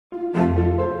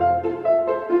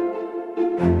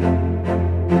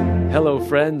Hello,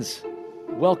 friends.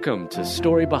 Welcome to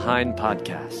Story Behind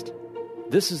Podcast.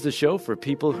 This is the show for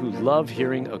people who love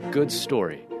hearing a good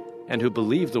story and who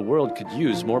believe the world could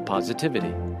use more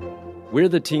positivity. We're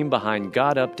the team behind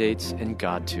God Updates and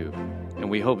GodTube, and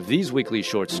we hope these weekly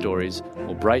short stories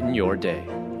will brighten your day.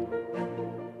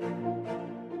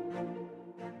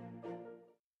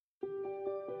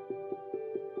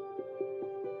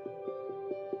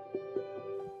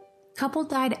 Couple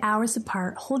died hours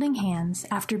apart holding hands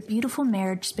after beautiful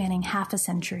marriage spanning half a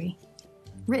century.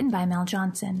 Written by Mel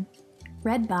Johnson.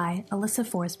 Read by Alyssa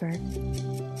Forsberg.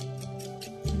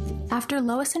 After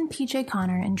Lois and PJ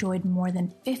Connor enjoyed more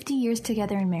than 50 years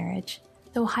together in marriage,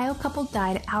 the Ohio couple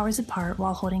died hours apart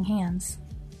while holding hands.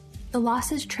 The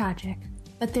loss is tragic,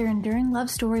 but their enduring love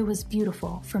story was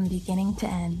beautiful from beginning to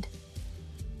end.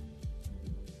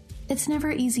 It's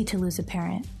never easy to lose a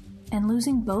parent, and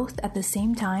losing both at the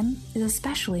same time is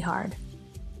especially hard.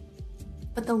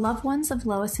 But the loved ones of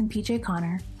Lois and PJ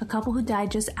Connor, a couple who died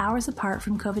just hours apart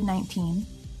from COVID-19,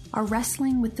 are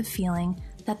wrestling with the feeling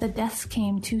that the deaths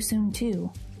came too soon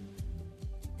too.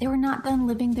 They were not done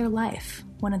living their life,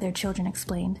 one of their children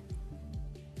explained.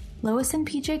 Lois and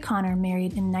PJ Connor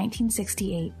married in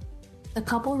 1968. The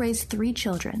couple raised 3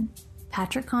 children,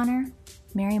 Patrick Connor,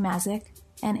 Mary Mazik,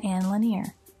 and Ann Lanier,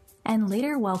 and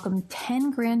later welcomed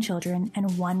 10 grandchildren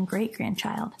and 1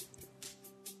 great-grandchild.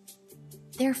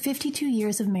 Their 52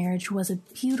 years of marriage was a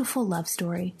beautiful love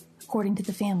story, according to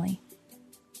the family.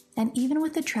 And even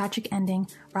with the tragic ending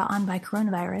brought on by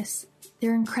coronavirus,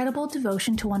 their incredible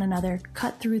devotion to one another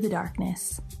cut through the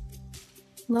darkness.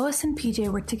 Lois and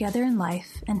PJ were together in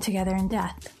life and together in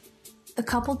death. The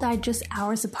couple died just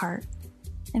hours apart,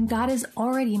 and God is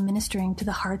already ministering to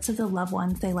the hearts of the loved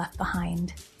ones they left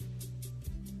behind.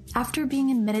 After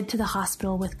being admitted to the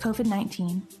hospital with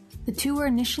COVID-19, the two were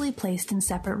initially placed in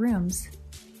separate rooms.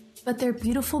 But their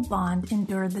beautiful bond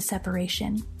endured the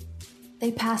separation.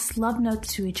 They passed love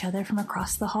notes to each other from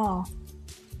across the hall.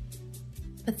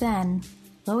 But then,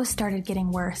 Lois started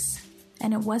getting worse,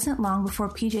 and it wasn't long before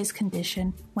PJ's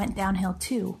condition went downhill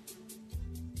too.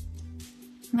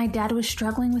 "My dad was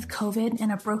struggling with COVID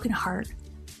and a broken heart,"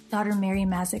 daughter Mary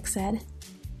Mazik said.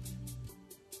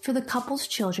 For the couple's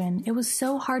children, it was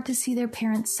so hard to see their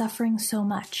parents suffering so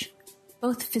much,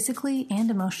 both physically and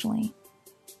emotionally.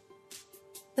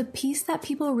 The piece that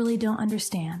people really don't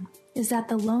understand is that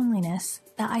the loneliness,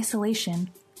 the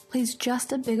isolation, plays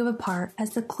just as big of a part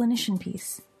as the clinician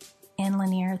piece, Ann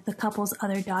Lanier, the couple's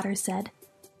other daughter, said.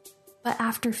 But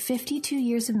after 52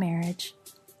 years of marriage,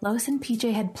 Lois and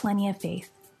PJ had plenty of faith,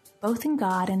 both in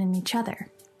God and in each other.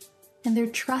 And their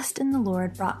trust in the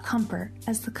Lord brought comfort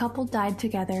as the couple died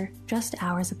together just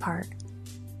hours apart.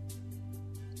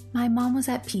 "My mom was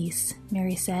at peace,"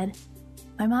 Mary said.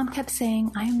 "My mom kept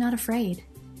saying, 'I am not afraid.'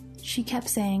 She kept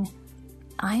saying,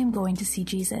 'I am going to see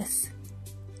Jesus.'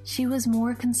 She was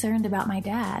more concerned about my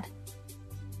dad."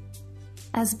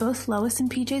 As both Lois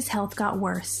and PJ's health got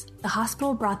worse, the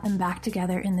hospital brought them back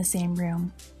together in the same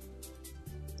room.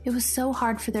 It was so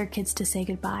hard for their kids to say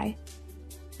goodbye.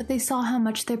 But they saw how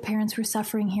much their parents were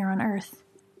suffering here on earth,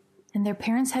 and their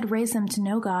parents had raised them to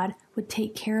know God would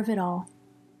take care of it all.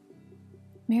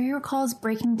 Mary recalls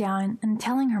breaking down and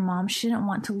telling her mom she didn't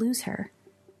want to lose her,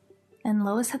 and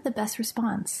Lois had the best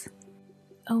response.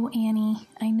 "Oh, Annie,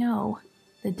 I know,"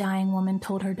 the dying woman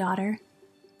told her daughter,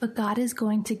 "but God is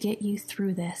going to get you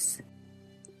through this."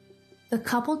 The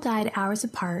couple died hours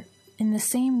apart, in the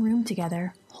same room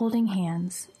together, holding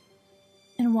hands.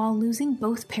 And while losing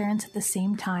both parents at the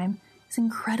same time is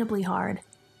incredibly hard,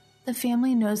 the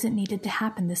family knows it needed to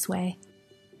happen this way.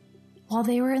 While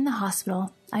they were in the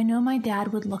hospital, I know my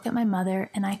dad would look at my mother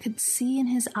and I could see in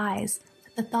his eyes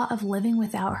that the thought of living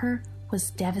without her was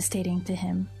devastating to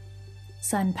him.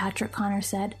 Son Patrick Connor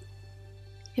said,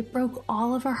 "It broke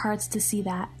all of our hearts to see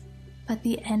that, but at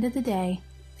the end of the day,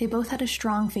 they both had a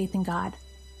strong faith in God.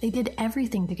 They did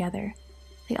everything together.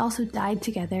 They also died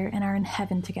together and are in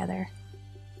heaven together."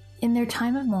 In their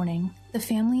time of mourning, the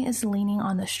family is leaning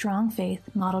on the strong faith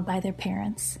modeled by their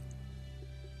parents.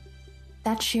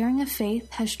 "That sharing of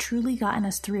faith has truly gotten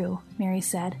us through," Mary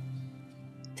said.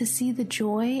 "To see the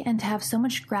joy and to have so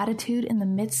much gratitude in the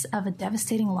midst of a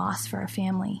devastating loss for our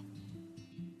family.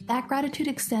 That gratitude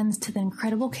extends to the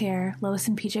incredible care Lois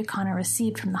and PJ Connor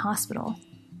received from the hospital.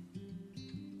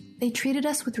 They treated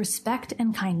us with respect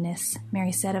and kindness,"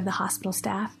 Mary said of the hospital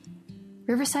staff.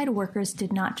 Riverside workers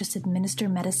did not just administer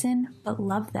medicine, but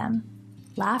loved them,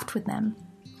 laughed with them,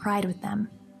 cried with them.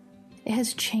 It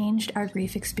has changed our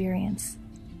grief experience.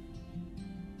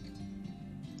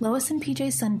 Lois and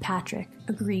PJ's son Patrick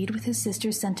agreed with his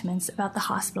sister's sentiments about the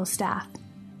hospital staff.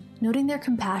 noting their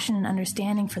compassion and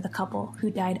understanding for the couple who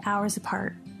died hours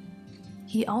apart.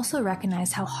 He also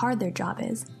recognized how hard their job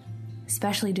is,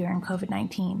 especially during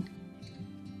COVID-19.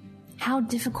 How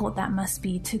difficult that must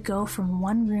be to go from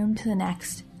one room to the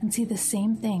next and see the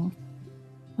same thing,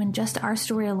 when just our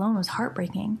story alone was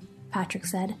heartbreaking, Patrick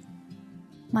said.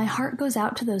 My heart goes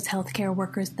out to those healthcare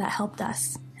workers that helped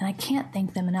us, and I can't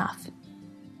thank them enough.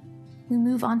 We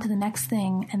move on to the next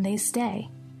thing, and they stay,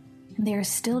 and they are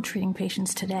still treating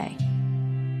patients today.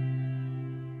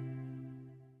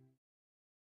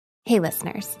 Hey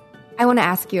listeners, I want to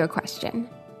ask you a question.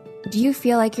 Do you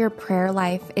feel like your prayer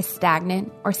life is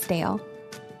stagnant or stale?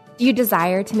 Do you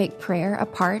desire to make prayer a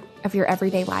part of your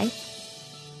everyday life?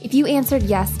 If you answered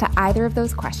yes to either of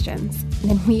those questions,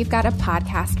 then we've got a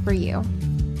podcast for you.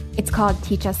 It's called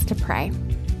Teach Us to Pray.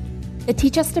 The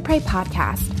Teach Us to Pray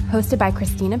podcast, hosted by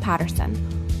Christina Patterson,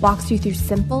 walks you through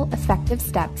simple, effective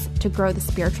steps to grow the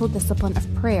spiritual discipline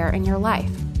of prayer in your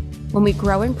life. When we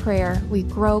grow in prayer, we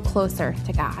grow closer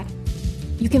to God.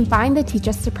 You can find the Teach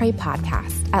Us to Pray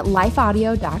podcast at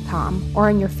lifeaudio.com or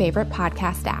in your favorite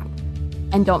podcast app.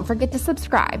 And don't forget to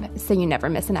subscribe so you never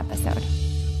miss an episode.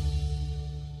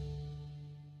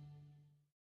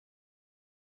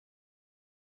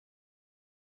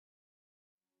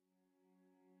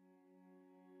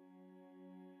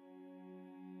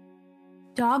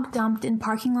 Dog dumped in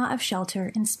parking lot of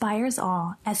shelter inspires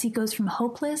awe as he goes from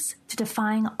hopeless to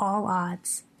defying all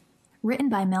odds. Written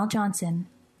by Mel Johnson.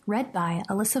 Read by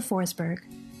Alyssa Forsberg.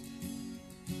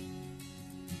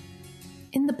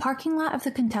 In the parking lot of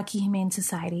the Kentucky Humane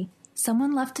Society,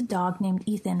 someone left a dog named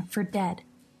Ethan for dead.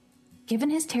 Given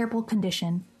his terrible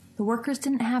condition, the workers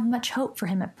didn't have much hope for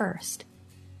him at first.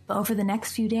 But over the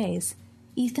next few days,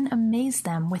 Ethan amazed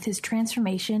them with his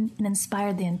transformation and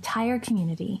inspired the entire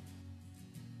community.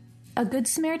 A Good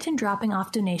Samaritan dropping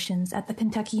off donations at the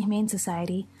Kentucky Humane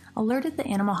Society alerted the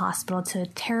animal hospital to a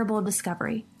terrible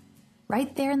discovery.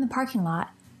 Right there in the parking lot,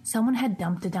 someone had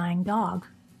dumped a dying dog.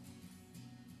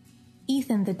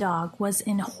 Ethan, the dog, was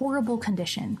in horrible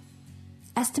condition.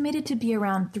 Estimated to be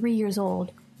around 3 years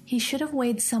old, he should have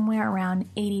weighed somewhere around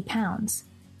 80 pounds.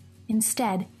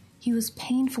 Instead, he was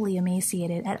painfully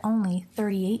emaciated at only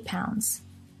 38 pounds.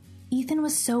 Ethan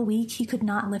was so weak he could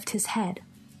not lift his head.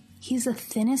 He's the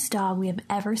thinnest dog we have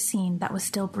ever seen that was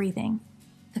still breathing,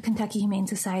 the Kentucky Humane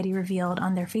Society revealed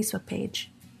on their Facebook page.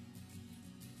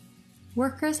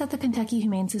 Workers at the Kentucky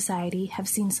Humane Society have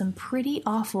seen some pretty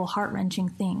awful, heart-wrenching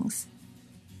things,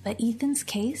 but Ethan's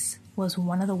case was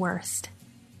one of the worst.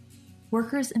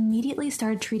 Workers immediately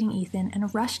started treating Ethan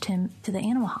and rushed him to the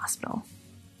animal hospital.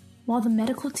 While the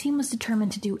medical team was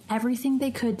determined to do everything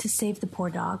they could to save the poor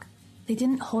dog, they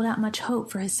didn't hold out much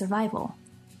hope for his survival.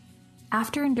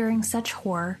 After enduring such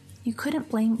horror, you couldn't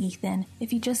blame Ethan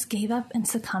if he just gave up and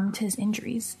succumbed to his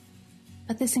injuries.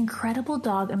 But this incredible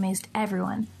dog amazed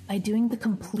everyone by doing the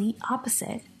complete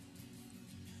opposite.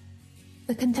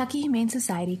 The Kentucky Humane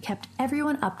Society kept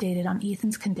everyone updated on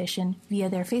Ethan's condition via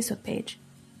their Facebook page.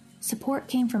 Support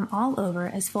came from all over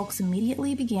as folks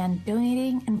immediately began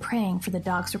donating and praying for the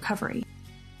dog's recovery.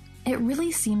 It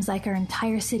really seems like our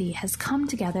entire city has come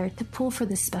together to pull for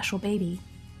this special baby,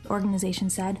 the organization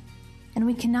said, and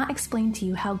we cannot explain to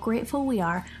you how grateful we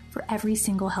are for every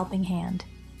single helping hand.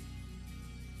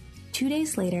 2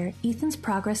 days later, Ethan's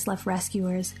progress left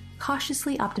rescuers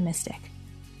cautiously optimistic.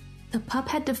 The pup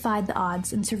had defied the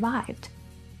odds and survived.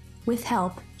 With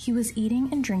help, he was eating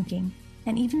and drinking,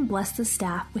 and even blessed the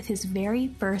staff with his very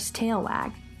first tail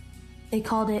wag. They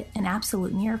called it an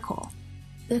absolute miracle.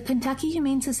 The Kentucky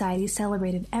Humane Society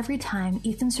celebrated every time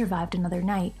Ethan survived another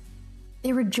night.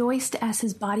 They rejoiced as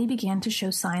his body began to show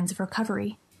signs of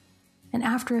recovery. And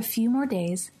after a few more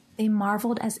days, they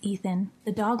marveled as Ethan,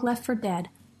 the dog left for dead,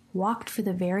 walked for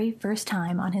the very first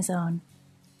time on his own.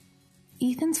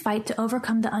 Ethan's fight to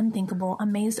overcome the unthinkable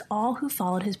amazed all who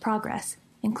followed his progress,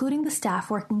 including the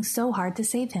staff working so hard to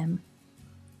save him.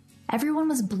 Everyone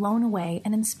was blown away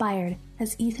and inspired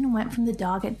as Ethan went from the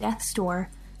dog at death's door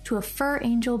to a fur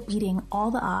angel beating all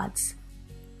the odds.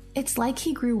 It's like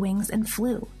he grew wings and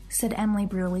flew, said Emily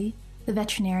Bruley, the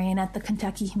veterinarian at the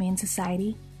Kentucky Humane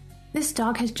Society. This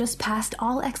dog has just passed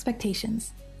all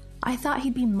expectations. I thought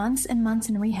he'd be months and months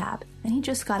in rehab, and he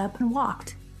just got up and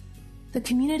walked. The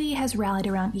community has rallied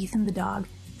around Ethan the dog,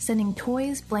 sending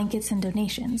toys, blankets, and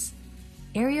donations.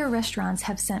 Area restaurants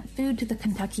have sent food to the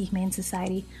Kentucky Humane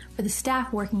Society for the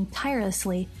staff working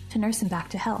tirelessly to nurse him back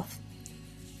to health.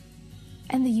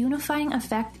 And the unifying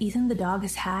effect Ethan the dog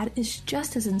has had is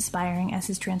just as inspiring as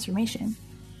his transformation.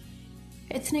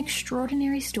 It's an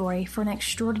extraordinary story for an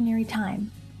extraordinary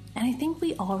time, and I think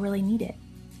we all really need it,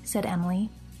 said Emily.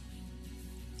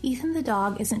 Ethan the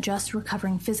dog isn't just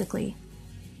recovering physically.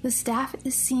 The staff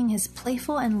is seeing his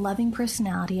playful and loving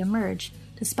personality emerge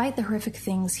despite the horrific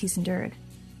things he's endured.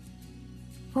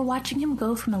 We're watching him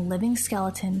go from a living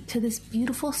skeleton to this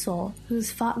beautiful soul who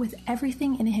has fought with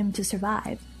everything in him to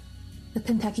survive, the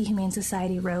Kentucky Humane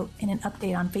Society wrote in an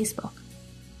update on Facebook.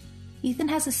 Ethan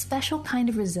has a special kind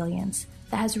of resilience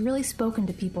that has really spoken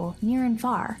to people near and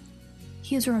far.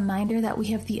 He is a reminder that we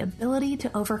have the ability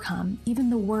to overcome even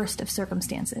the worst of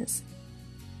circumstances.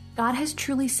 God has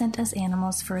truly sent us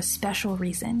animals for a special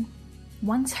reason.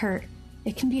 Once hurt,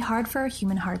 it can be hard for our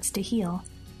human hearts to heal.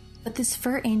 But this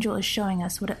fur angel is showing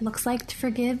us what it looks like to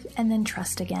forgive and then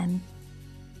trust again.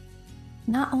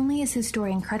 Not only is his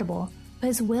story incredible, but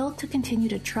his will to continue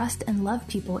to trust and love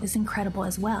people is incredible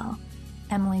as well,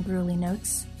 Emily Bruley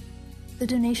notes. The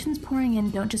donations pouring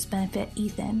in don't just benefit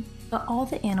Ethan, but all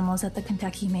the animals at the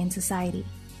Kentucky Humane Society.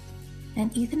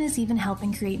 And Ethan is even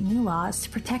helping create new laws to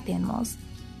protect animals.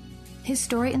 His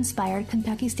story inspired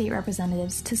Kentucky state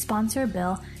representatives to sponsor a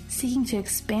bill seeking to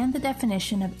expand the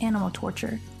definition of animal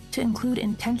torture to include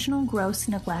intentional gross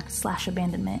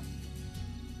neglect/abandonment.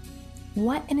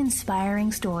 What an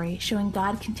inspiring story showing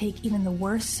God can take even the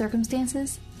worst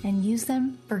circumstances and use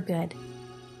them for good.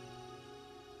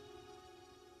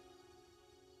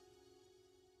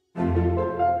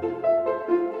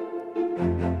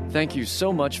 Thank you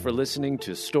so much for listening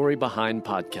to Story Behind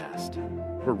Podcast.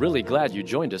 We're really glad you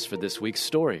joined us for this week's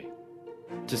story.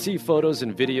 To see photos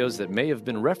and videos that may have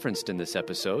been referenced in this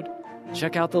episode,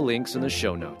 check out the links in the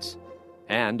show notes.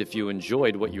 And if you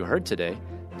enjoyed what you heard today,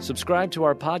 subscribe to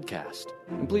our podcast,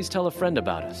 and please tell a friend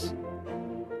about us.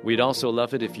 We'd also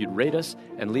love it if you'd rate us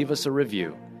and leave us a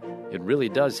review. It really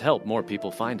does help more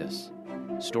people find us.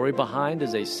 Story Behind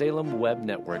is a Salem Web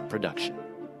Network production.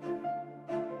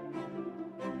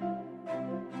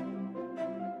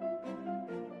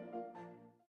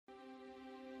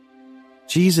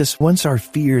 Jesus wants our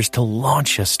fears to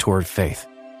launch us toward faith.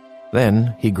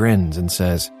 Then he grins and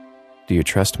says, "Do you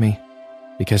trust me?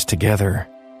 Because together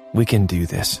we can do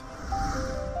this."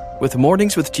 With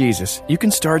Mornings with Jesus, you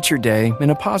can start your day in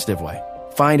a positive way.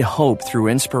 Find hope through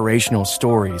inspirational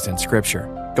stories and scripture.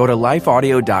 Go to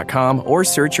lifeaudio.com or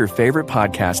search your favorite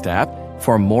podcast app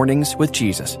for Mornings with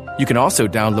Jesus. You can also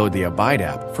download the Abide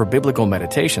app for biblical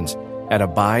meditations at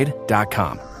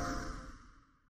abide.com.